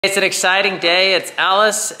It's an exciting day. It's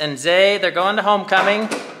Alice and Zade. They're going to homecoming.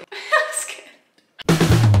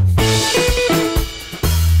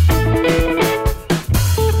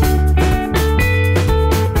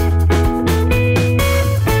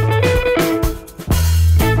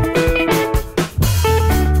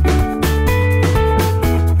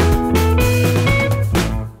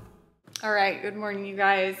 All right, good morning, you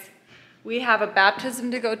guys. We have a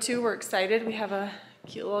baptism to go to. We're excited. We have a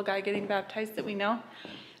cute little guy getting baptized that we know.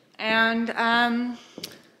 And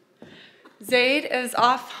Zade is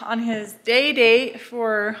off on his day date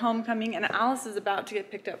for homecoming, and Alice is about to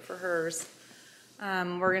get picked up for hers.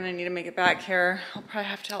 We're gonna need to make it back here. I'll probably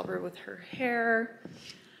have to help her with her hair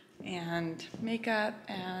and makeup,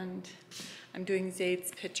 and I'm doing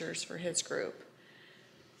Zade's pictures for his group.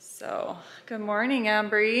 So, good morning,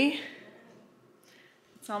 Ambree.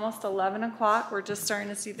 It's almost 11 o'clock. We're just starting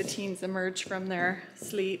to see the teens emerge from their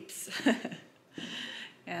sleeps.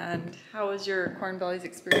 And how was your Corn Bellies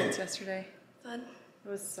experience yesterday? Fun. It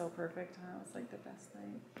was so perfect. Huh? It was like the best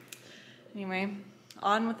night. Anyway,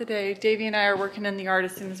 on with the day. Davey and I are working in the yard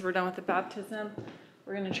as soon as we're done with the baptism.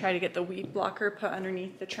 We're going to try to get the weed blocker put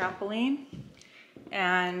underneath the trampoline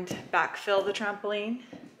and backfill the trampoline.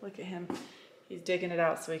 Look at him. He's digging it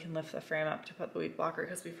out so we can lift the frame up to put the weed blocker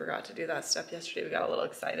because we forgot to do that stuff yesterday. We got a little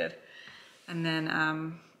excited. And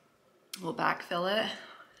then we'll backfill it.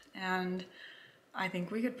 And I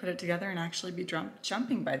think we could put it together and actually be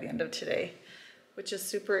jumping by the end of today, which is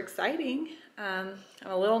super exciting. I'm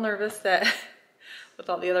a little nervous that with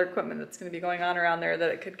all the other equipment that's going to be going on around there that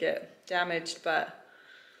it could get damaged, but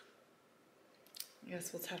I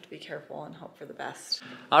guess we'll just have to be careful and hope for the best.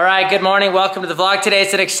 All right, good morning. Welcome to the vlog. Today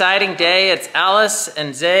it's an exciting day. It's Alice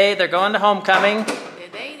and Zade. They're going to homecoming. The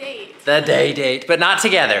day date. The day date, but not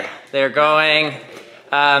together. They're going, they're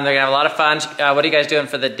gonna have a lot of fun. What are you guys doing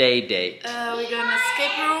for the day date? We're going to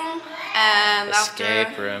escape room and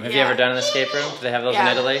Escape room. Have you ever done an escape room? Do they have those in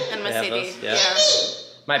Italy? In my city. Yeah.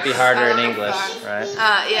 Might be harder in English, right?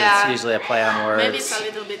 Yeah. It's usually a play on words. Maybe it's a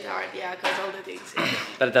little bit hard, yeah, because all the things.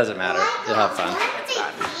 But it doesn't matter. You'll have fun.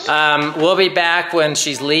 It's fun. We'll be back when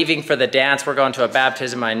she's leaving for the dance. We're going to a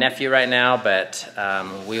baptism of my nephew right now, but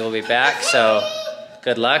we will be back. So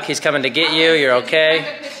good luck. He's coming to get you. You're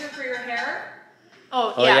okay.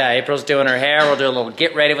 Oh yeah, April's doing her hair. We'll do a little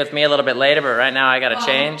get ready with me a little bit later, but right now I gotta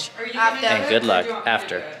change. And good luck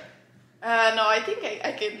after. No, I think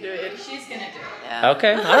I can do it. She's gonna do it. Yeah.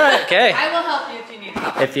 Okay, all right, okay. I will help you if you need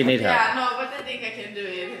help. If you need help. Yeah, no, but I think I can do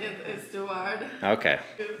it. It's too hard. Okay.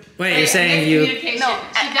 Wait, you're saying you No,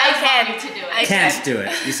 I can. To do it. can't do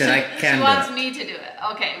it. You said I can She do wants it. me to do it.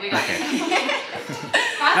 Okay, we got it. Okay.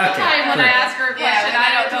 Half the time when I cool. ask her a question,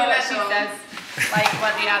 I don't know what she so- says. Like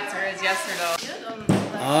what the answer is, yes or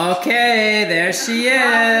no. Okay, there she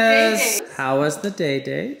day is. date. How was the day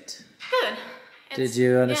date? Good. Did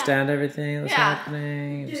you understand everything that was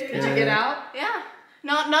happening? It was Did you get out? Yeah.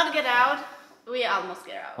 No, not get out. We almost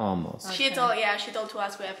get out. Almost. She told to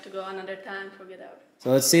us we have to go another time for get out. So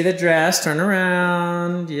let's see the dress. Turn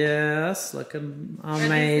around. Yes, looking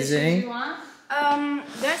amazing.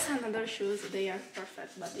 There's another shoes. They are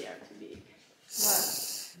perfect, but they are too big. What?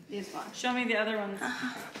 This one. Show me the other ones.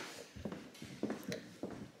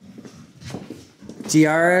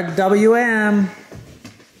 GRWM.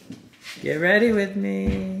 Get ready with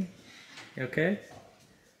me. You okay?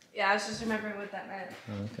 Yeah, I was just remembering what that meant.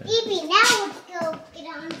 Okay. Evie, now let's go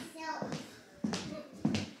get on the shelf.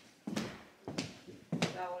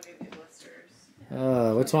 That will give you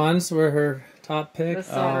blisters. Which ones were her top pick? The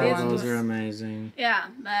silver Oh, ones. those are amazing. Yeah,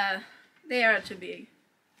 they are too big.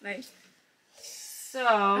 Like.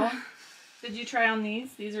 So, did you try on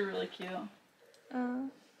these? These are really cute.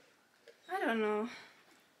 I don't know.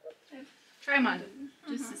 Try them on,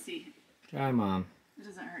 just to see. Try 'em on. It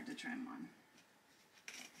doesn't hurt to try them on.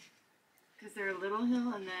 Because they're a little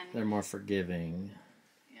hill and then... They're more forgiving.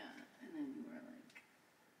 Yeah, and then we're like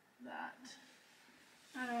that.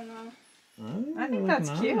 I don't know. Oh, I think that's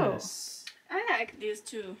nice. I like these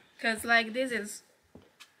too. Cause like this is.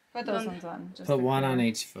 Put those ones on. Just Put the one clear. on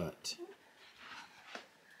each foot.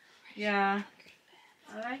 Yeah.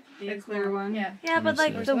 I like The these clear one. Yeah. Yeah, but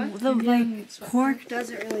like the cork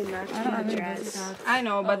doesn't really match with the dress. I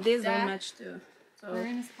know, but these don't match too. So. We're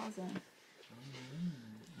in his closet.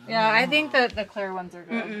 Yeah, I think that the clear ones are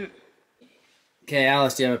good. Okay,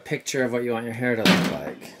 Alice, do you have a picture of what you want your hair to look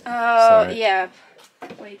like? Oh Sorry. yeah.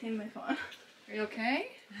 Wait in my phone. Are you okay?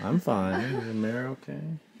 I'm fine. Is the mirror okay?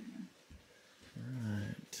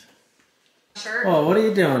 Alright. Sure. Oh, what are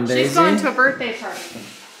you doing, Daisy? She's going to a birthday party.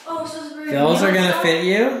 Oh, so Those are gonna fit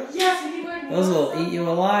you? Yes, we can Those will eat you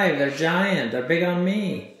alive. They're giant. They're big on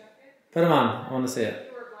me. Put them on. I want to see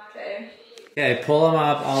it. Okay, pull them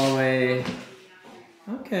up all the way.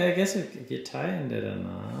 Okay, I guess if you tightened it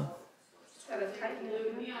enough.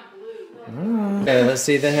 Okay, let's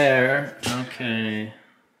see the hair. Okay.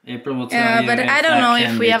 April will tell you. Yeah, but I don't know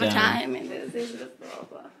if we have done. time in this. This is the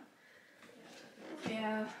problem.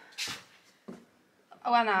 Yeah.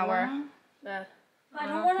 1 hour. But I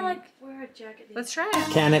don't want to like wear a jacket. Let's try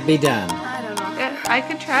it. Can it be done? I don't know. Yeah, I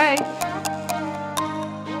could try.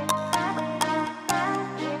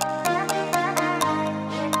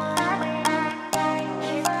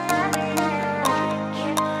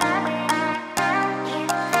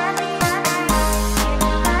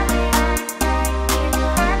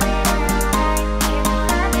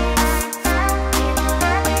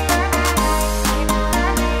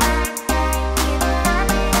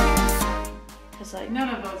 None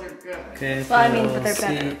of those are good. Okay, Well, I mean, but they're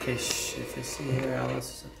better. Okay, if you see here, Alice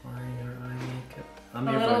is applying her eye makeup. I'm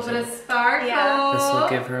A your little voice. bit of sparkle. Yeah. This will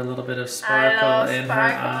give her a little bit of sparkle love in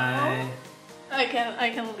sparkle. her eye. I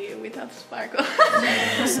can live without sparkle.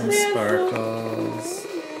 Some sparkles.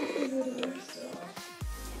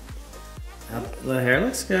 The hair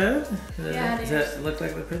looks good. Yeah, Does that look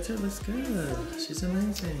like the picture? It looks good. She's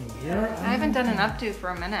amazing. Yeah. I haven't done an updo for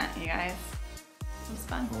a minute, you guys. It was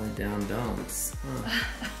fun. Only down don'ts. Huh.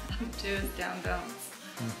 Updo is down don'ts.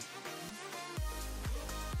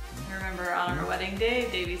 I remember on our wedding day,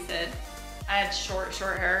 Davey said, I had short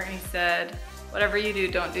hair, and he said, whatever you do,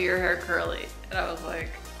 don't do your hair curly. And I was like,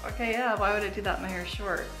 okay, yeah, why would I do that? My hair's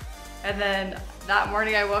short. And then that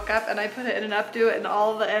morning I woke up and I put it in an updo and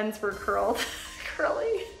all the ends were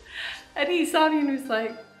curly. And he saw me and he was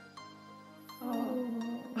like, oh.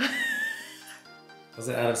 Was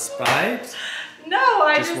it out of spite? No,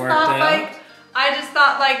 I Just just worked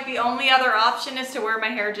thought like the only other option is to wear my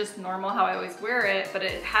hair just normal how I always wear it, but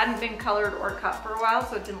it hadn't been colored or cut for a while,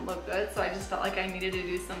 so it didn't look good. So I just felt like I needed to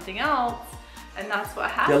do something else, and that's what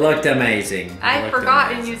happened. You looked amazing. I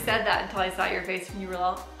forgot, and you said that until I saw your face when you were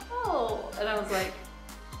all, oh, and I was like,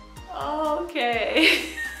 oh, okay.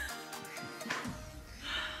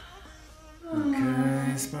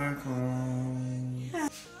 Okay, sparkle.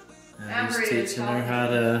 Abby's Ambree is teaching her how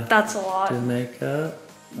to That's a lot. do makeup.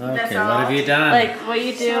 Okay, That's what all. have you done? Like what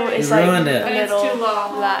you do is You like ruined it. a But it's little too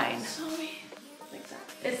long. line.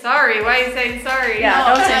 It's sorry, why are you saying sorry? Yeah,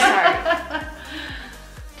 No. don't say sorry.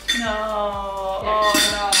 No,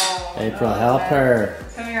 oh no. April, no. help her.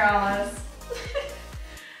 Come here, Alice.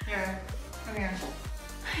 Here, come here.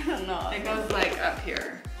 I don't know. It goes like up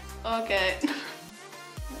here. Okay.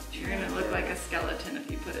 You're gonna look like a skeleton if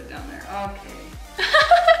you put it down there. Okay.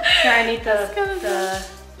 Here, I need the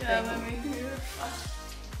Yeah, let me hear.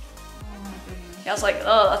 Oh my goodness. I was like,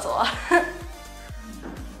 oh, that's a lot.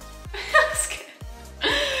 That's good.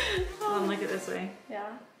 Hold on, look at this way. Yeah.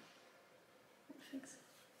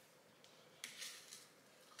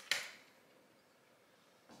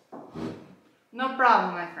 No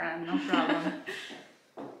problem, my friend, no problem.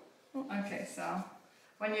 Okay, so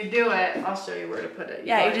when you do it, I'll show you where to put it.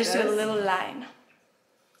 Yeah, go you like just do a this. little line.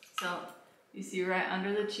 So you see right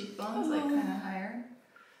under the cheekbones, like kind of higher.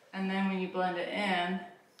 And then when you blend it in,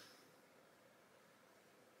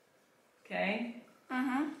 okay?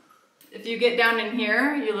 If you get down in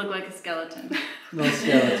here, you look like a skeleton. No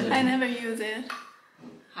skeleton. I never use it.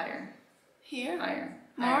 Higher, Here? higher.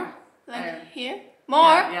 More? higher. Like Higher. here? More?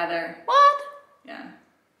 Yeah, there. What? Yeah.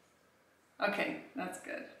 Okay, that's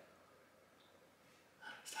good.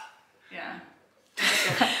 Yeah. That's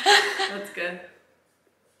good. That's good.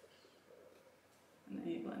 And then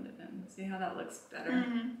you blend it in. See how that looks better?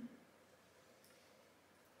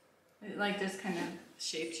 It like just kind of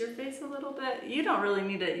shapes your face a little bit. You don't really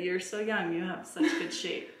need it. You're so young. You have such good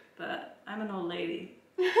shape. But I'm an old lady.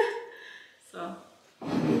 So.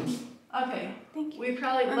 Okay. Thank you. We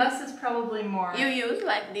probably, less is probably more. You use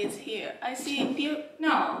like this here. I see you.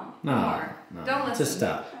 No. No, More. no. Don't listen. Just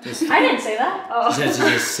stop. Just I didn't say that. Oh.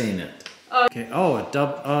 Just seen it. Okay. Oh, a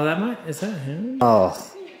dub. Oh, that might. Is that him? Oh.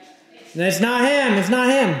 No, it's not him. It's not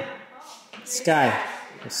him. Sky.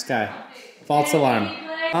 It's Sky. False alarm.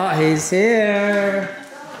 Oh, he's here.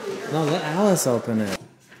 No, let Alice open it.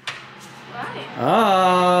 Right.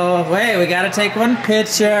 Oh, wait. We gotta take one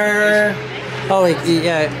picture. Oh,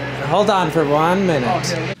 yeah. Hold on for 1 minute.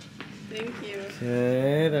 Thank you.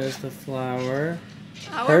 Okay, there's the flower.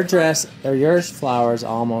 Our Her dress, or yours flower's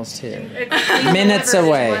almost here. It's Minutes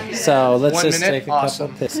away. So let's 1 just minute? take a couple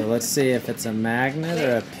Awesome. pictures. So let's see if it's a magnet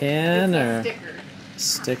or a pin or sticker.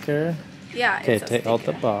 sticker. Yeah, Okay, it's a take out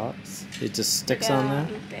the sticker. box. It just sticks on there.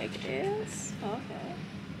 Take this. Okay.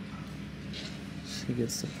 She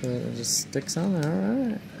gets to put it. It just sticks on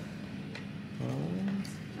there. All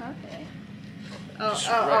right. Okay.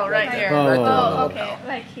 Oh, right here. Oh. Okay,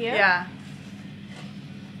 like here? Yeah.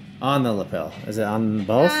 On the lapel. Is it on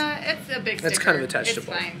both? It's a big sticker. That's kind of attached It's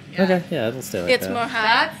to both. fine. Yeah. Okay, yeah, it'll stay like It's that. more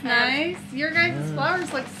high. That's nice. Your guys'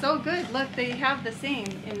 flowers look so good. Look, they have the same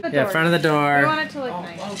in the Yeah, door. front of the We door. want it to look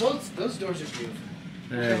nice. Oh, those doors are beautiful.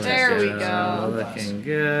 There we go. Looking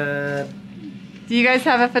good. Do you guys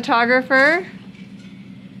have a photographer?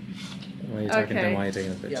 Why are you talking to Okay. him while you're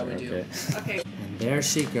taking a picture? Yeah, we do. Okay. Okay. And there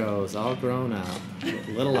she goes, all grown up.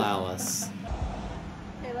 Little Alice.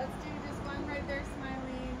 Okay, let's do just one right there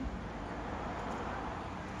smiling.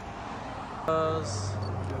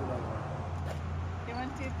 Okay, 1,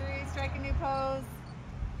 2, 3, strike a new pose.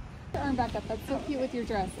 Arm back up. That's so cute with your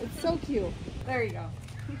dress. It's so cute. There you go.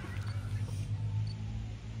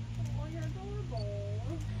 Oh, you're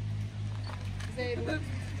adorable. Zade,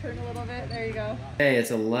 turn a little bit. There you go. Hey,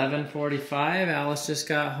 it's 11:45. Alice just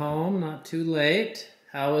got home, not too late.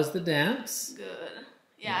 How was the dance? Good.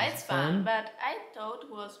 Yeah, it's fun, but I thought it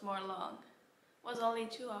was more long. It was only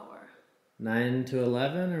 2 hours. 9 to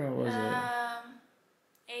 11, or what was it?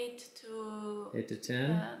 8 to 8 to 10?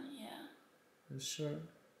 yeah. It was short.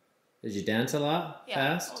 Did you dance a lot? Yeah,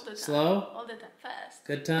 Fast? all the time. Slow? All the time, fast.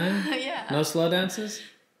 Good time? Yeah. No slow dances?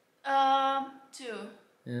 2.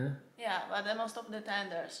 Yeah. Yeah, but the most of the time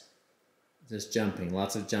there's. Just jumping,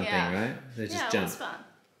 lots of jumping, Yeah. right? They just Yeah, it jump. was fun.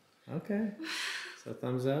 Okay. So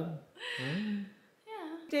thumbs up. Alright.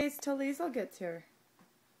 Yeah. Days till Liesl gets here.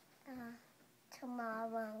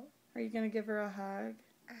 Tomorrow. Are you gonna give her a hug?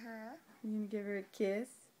 Uh-huh. Are you gonna give her a kiss?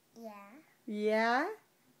 Yeah. Yeah?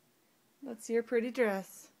 Let's see your pretty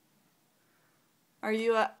dress. Are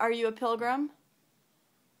you a pilgrim?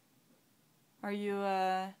 Are you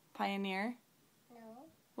a pioneer? No.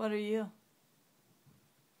 What are you?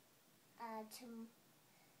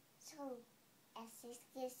 So, Essie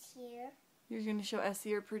gets here. You're gonna show Essie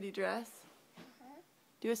your pretty dress?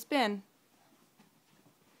 Do a spin.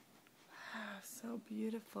 So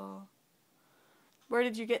beautiful. Where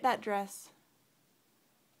did you get that dress?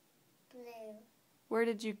 Blue. Where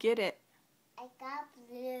did you get it? I got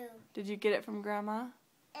blue. Did you get it from Grandma?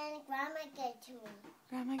 And Grandma gave it to me.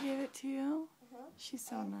 Grandma gave it to you? Mhm. She's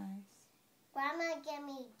so nice. Grandma gave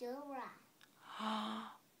me Dora.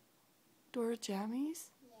 Dora Jammies?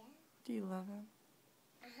 Yeah. Do you love him?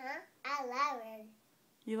 Uh-huh. I love her.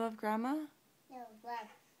 You love Grandma? No, love.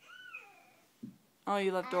 Oh,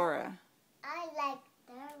 you love Dora. I like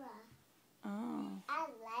Dora. Oh. I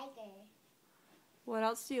like her. What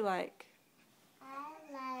else do you like? I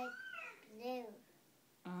like blue.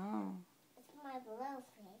 Oh. It's my blue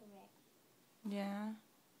favorite. Yeah.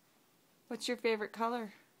 What's your favorite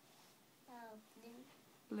color? Oh, blue.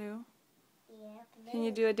 Blue. Yeah, blue. Can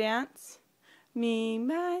you do a dance? Me,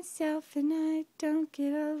 myself, and I don't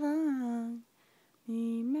get along.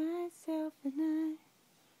 Me, myself, and I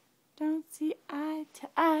don't see eye to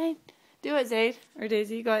eye. Do it, Zade. Or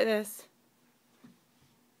Daisy, go like this.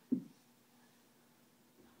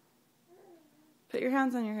 Put your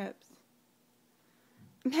hands on your hips.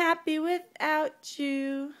 I'm happy without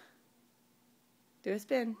you. Do a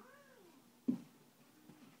spin.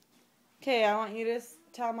 Okay, I want you to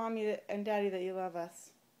tell Mommy and Daddy that you love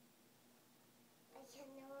us. I can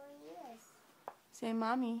know yours. Say,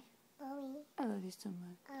 Mommy, Mommy, I love you so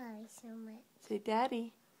much. I love you so much. Say,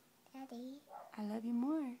 Daddy, Daddy, I love you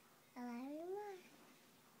more. I love you more.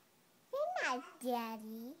 You're not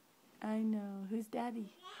Daddy. I know. Who's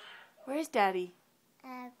Daddy? Where's Daddy?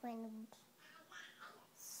 When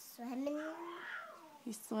swimming.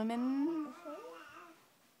 He's swimming.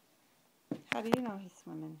 How do you know he's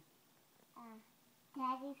swimming?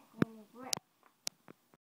 Daddy's in the brook.